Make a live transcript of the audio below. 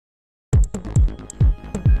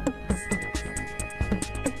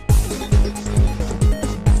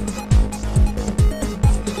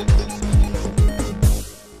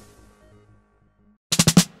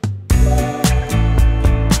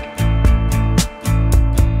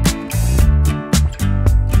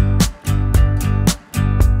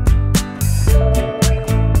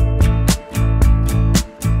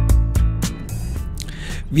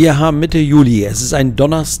Wir haben Mitte Juli, es ist ein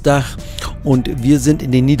Donnerstag und wir sind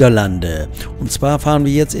in den Niederlande. Und zwar fahren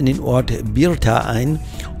wir jetzt in den Ort Beerta ein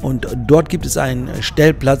und dort gibt es einen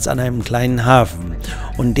Stellplatz an einem kleinen Hafen.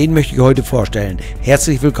 Und den möchte ich heute vorstellen.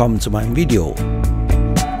 Herzlich willkommen zu meinem Video.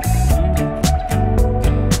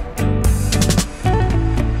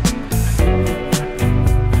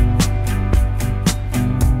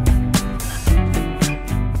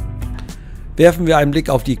 Werfen wir einen Blick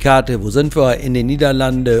auf die Karte. Wo sind wir? In den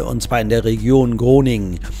Niederlande, und zwar in der Region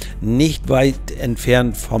Groningen, nicht weit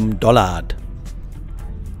entfernt vom Dollard.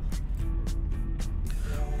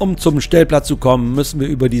 Um zum Stellplatz zu kommen, müssen wir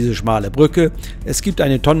über diese schmale Brücke. Es gibt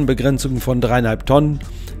eine Tonnenbegrenzung von 3,5 Tonnen.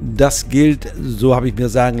 Das gilt, so habe ich mir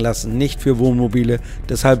sagen lassen, nicht für Wohnmobile.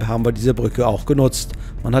 Deshalb haben wir diese Brücke auch genutzt.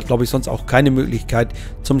 Man hat, glaube ich, sonst auch keine Möglichkeit,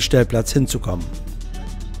 zum Stellplatz hinzukommen.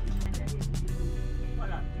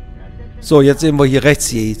 So, jetzt sehen wir hier rechts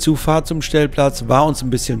die Zufahrt zum Stellplatz. War uns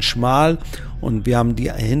ein bisschen schmal und wir haben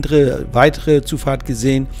die hintere, weitere Zufahrt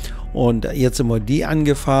gesehen. Und jetzt sind wir die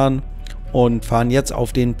angefahren und fahren jetzt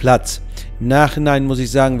auf den Platz. Im Nachhinein muss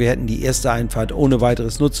ich sagen, wir hätten die erste Einfahrt ohne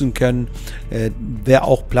weiteres nutzen können. Wäre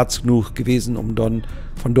auch Platz genug gewesen, um dann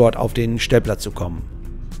von dort auf den Stellplatz zu kommen.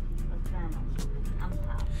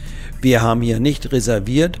 Wir haben hier nicht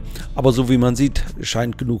reserviert, aber so wie man sieht,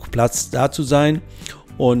 scheint genug Platz da zu sein.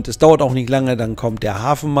 Und es dauert auch nicht lange, dann kommt der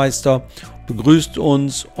Hafenmeister, begrüßt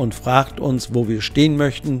uns und fragt uns, wo wir stehen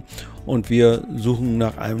möchten. Und wir suchen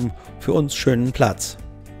nach einem für uns schönen Platz.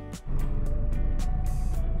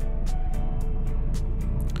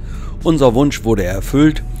 Unser Wunsch wurde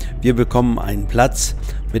erfüllt. Wir bekommen einen Platz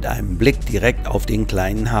mit einem Blick direkt auf den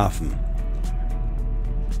kleinen Hafen.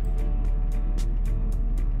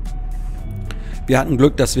 Wir hatten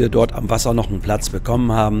Glück, dass wir dort am Wasser noch einen Platz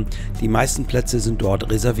bekommen haben. Die meisten Plätze sind dort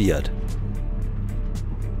reserviert.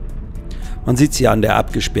 Man sieht es hier an der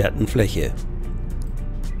abgesperrten Fläche.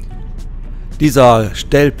 Dieser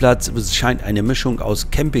Stellplatz scheint eine Mischung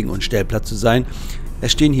aus Camping und Stellplatz zu sein.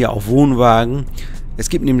 Es stehen hier auch Wohnwagen. Es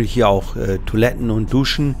gibt nämlich hier auch Toiletten und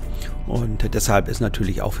Duschen und deshalb ist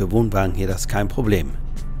natürlich auch für Wohnwagen hier das kein Problem.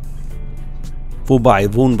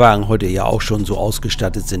 Wobei Wohnwagen heute ja auch schon so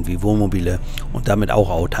ausgestattet sind wie Wohnmobile und damit auch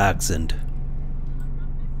autark sind.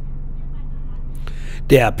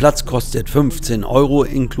 Der Platz kostet 15 €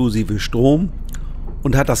 inklusive Strom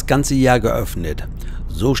und hat das ganze Jahr geöffnet.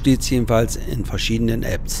 So steht es jedenfalls in verschiedenen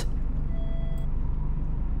Apps.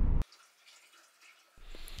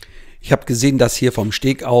 Ich habe gesehen, dass hier vom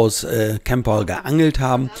Steg aus Camper geangelt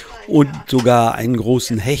haben und sogar einen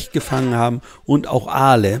großen Hecht gefangen haben und auch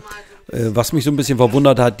Aale. Was mich so ein bisschen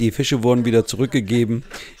verwundert hat, die Fische wurden wieder zurückgegeben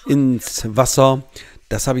ins Wasser.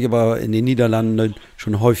 Das habe ich aber in den Niederlanden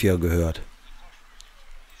schon häufiger gehört.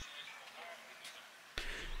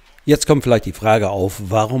 Jetzt kommt vielleicht die Frage auf,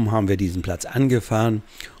 warum haben wir diesen Platz angefahren?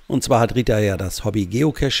 Und zwar hat Rita ja das Hobby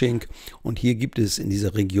Geocaching und hier gibt es in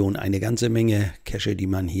dieser Region eine ganze Menge Cache, die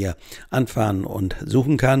man hier anfahren und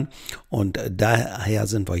suchen kann. Und daher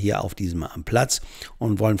sind wir hier auf diesem Platz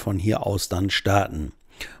und wollen von hier aus dann starten.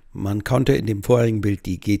 Man konnte in dem vorherigen Bild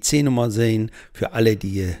die GC-Nummer sehen. Für alle,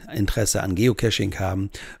 die Interesse an Geocaching haben,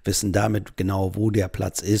 wissen damit genau, wo der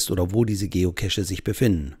Platz ist oder wo diese Geocache sich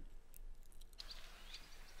befinden.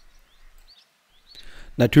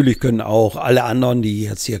 Natürlich können auch alle anderen, die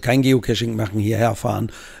jetzt hier kein Geocaching machen, hierher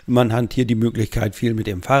fahren. Man hat hier die Möglichkeit, viel mit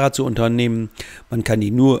dem Fahrrad zu unternehmen. Man kann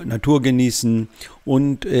die Natur genießen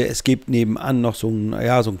und es gibt nebenan noch so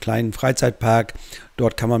einen kleinen Freizeitpark.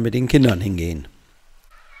 Dort kann man mit den Kindern hingehen.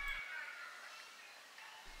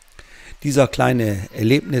 Dieser kleine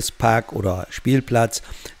Erlebnispark oder Spielplatz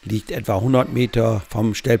liegt etwa 100 Meter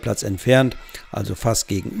vom Stellplatz entfernt, also fast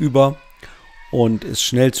gegenüber und ist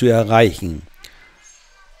schnell zu erreichen.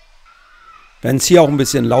 Wenn es hier auch ein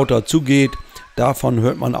bisschen lauter zugeht, davon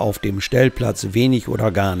hört man auf dem Stellplatz wenig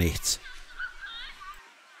oder gar nichts.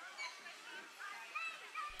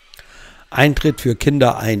 Eintritt für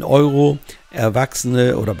Kinder 1 €,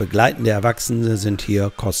 Erwachsene oder begleitende Erwachsene sind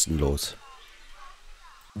hier kostenlos.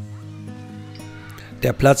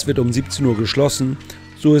 Der Platz wird um 17 Uhr geschlossen,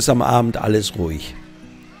 so ist am Abend alles ruhig.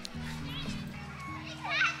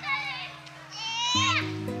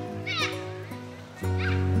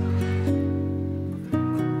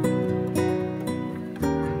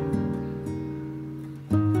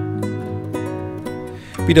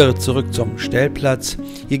 Wieder zurück zum Stellplatz.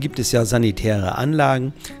 Hier gibt es ja sanitäre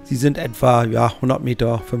Anlagen. Sie sind etwa 100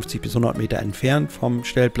 Meter, 50 bis 100 Meter entfernt vom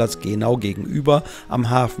Stellplatz, genau gegenüber am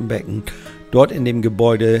Hafenbecken. Dort in dem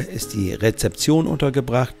Gebäude ist die Rezeption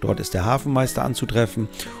untergebracht, dort ist der Hafenmeister anzutreffen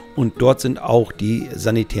und dort sind auch die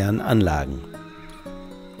sanitären Anlagen.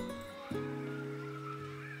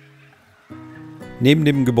 Neben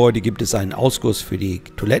dem Gebäude gibt es einen Ausguss für die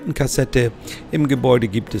Toilettenkassette. Im Gebäude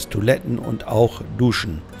gibt es Toiletten und auch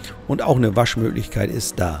Duschen. Und auch eine Waschmöglichkeit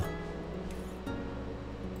ist da.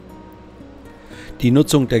 Die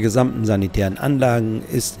Nutzung der gesamten sanitären Anlagen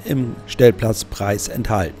ist im Stellplatzpreis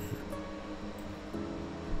enthalten.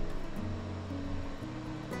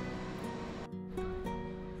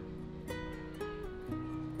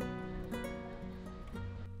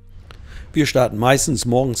 Wir starten meistens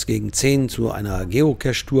morgens gegen 10 zu einer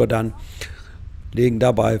Geocache-Tour dann, legen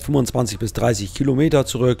dabei 25 bis 30 Kilometer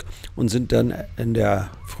zurück und sind dann in der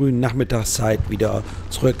frühen Nachmittagszeit wieder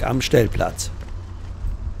zurück am Stellplatz.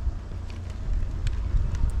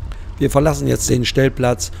 Wir verlassen jetzt den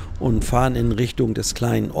Stellplatz und fahren in Richtung des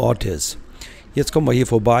kleinen Ortes. Jetzt kommen wir hier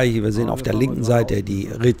vorbei. Wir sehen auf der linken Seite die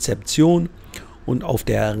Rezeption und auf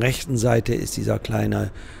der rechten Seite ist dieser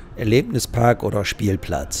kleine Erlebnispark oder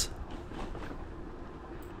Spielplatz.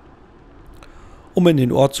 Um in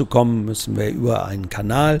den Ort zu kommen, müssen wir über einen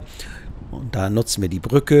Kanal und da nutzen wir die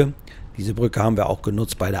Brücke. Diese Brücke haben wir auch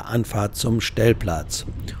genutzt bei der Anfahrt zum Stellplatz.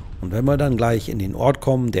 Und wenn wir dann gleich in den Ort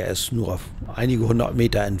kommen, der ist nur einige hundert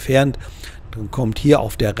Meter entfernt, dann kommt hier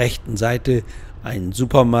auf der rechten Seite ein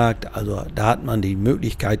Supermarkt, also da hat man die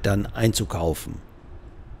Möglichkeit dann einzukaufen.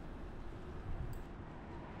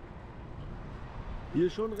 Hier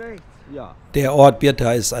schon rechts, ja. Der Ort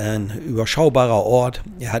Beerta ist ein überschaubarer Ort.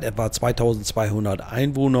 Er hat etwa 2200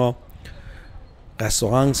 Einwohner.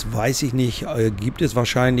 Restaurants, weiß ich nicht, gibt es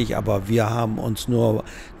wahrscheinlich, aber wir haben uns nur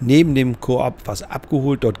neben dem Koop was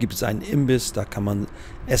abgeholt. Dort gibt es einen Imbiss, da kann man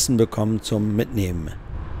Essen bekommen zum Mitnehmen.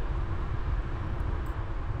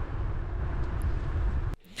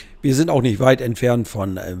 Wir sind auch nicht weit entfernt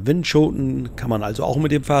von Windschoten, kann man also auch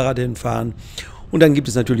mit dem Fahrrad hinfahren. Und dann gibt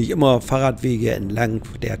es natürlich immer Fahrradwege entlang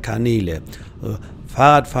der Kanäle.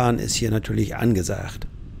 Fahrradfahren ist hier natürlich angesagt.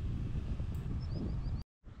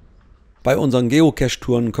 Bei unseren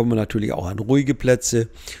Geocache-Touren kommen wir natürlich auch an ruhige Plätze,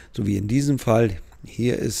 so wie in diesem Fall.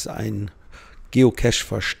 Hier ist ein Geocache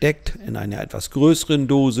versteckt in einer etwas größeren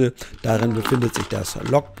Dose. Darin befindet sich das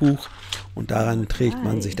Logbuch und daran trägt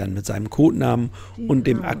man sich dann mit seinem Codenamen und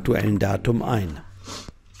dem aktuellen Datum ein.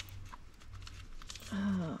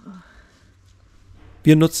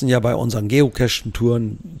 Wir nutzen ja bei unseren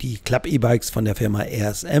Geocachen-Touren die Klapp-E-Bikes von der Firma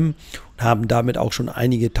RSM und haben damit auch schon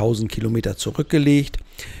einige tausend Kilometer zurückgelegt.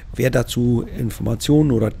 Wer dazu Informationen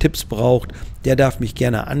oder Tipps braucht, der darf mich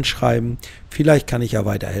gerne anschreiben. Vielleicht kann ich ja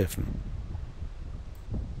weiterhelfen.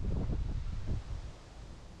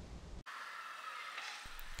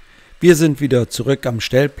 Wir sind wieder zurück am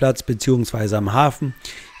Stellplatz bzw. am Hafen.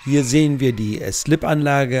 Hier sehen wir die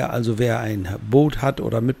Slip-Anlage, also wer ein Boot hat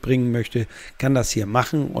oder mitbringen möchte, kann das hier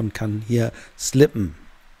machen und kann hier slippen.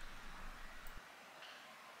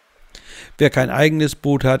 Wer kein eigenes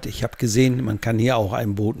Boot hat, ich habe gesehen, man kann hier auch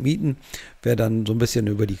ein Boot mieten. Wer dann so ein bisschen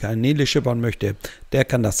über die Kanäle schippern möchte, der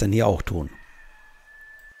kann das dann hier auch tun.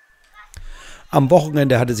 Am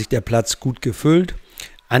Wochenende hatte sich der Platz gut gefüllt.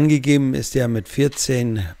 Angegeben ist ja mit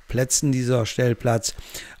 14 Plätzen dieser Stellplatz,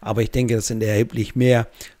 aber ich denke, das sind erheblich mehr.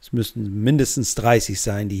 Es müssen mindestens 30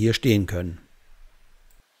 sein, die hier stehen können.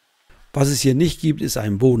 Was es hier nicht gibt, ist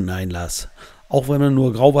ein Bodeneinlass. Auch wenn man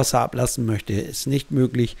nur Grauwasser ablassen möchte, ist nicht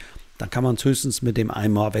möglich. Dann kann man es höchstens mit dem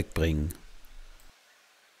Eimer wegbringen.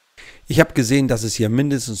 Ich habe gesehen, dass es hier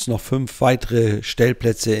mindestens noch 5 weitere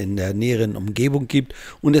Stellplätze in der näheren Umgebung gibt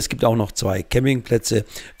und es gibt auch noch 2 Campingplätze.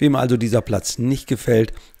 Wem also dieser Platz nicht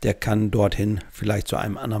gefällt, der kann dorthin vielleicht zu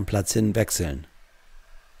einem anderen Platz hin wechseln.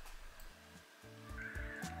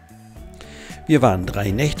 Wir waren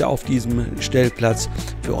 3 Nächte auf diesem Stellplatz.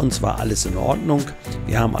 Für uns war alles in Ordnung.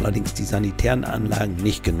 Wir haben allerdings die sanitären Anlagen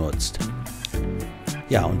nicht genutzt.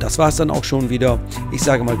 Ja, und das war es dann auch schon wieder. Ich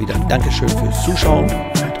sage mal wieder Dankeschön fürs Zuschauen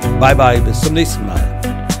und bye bye, bis zum nächsten Mal.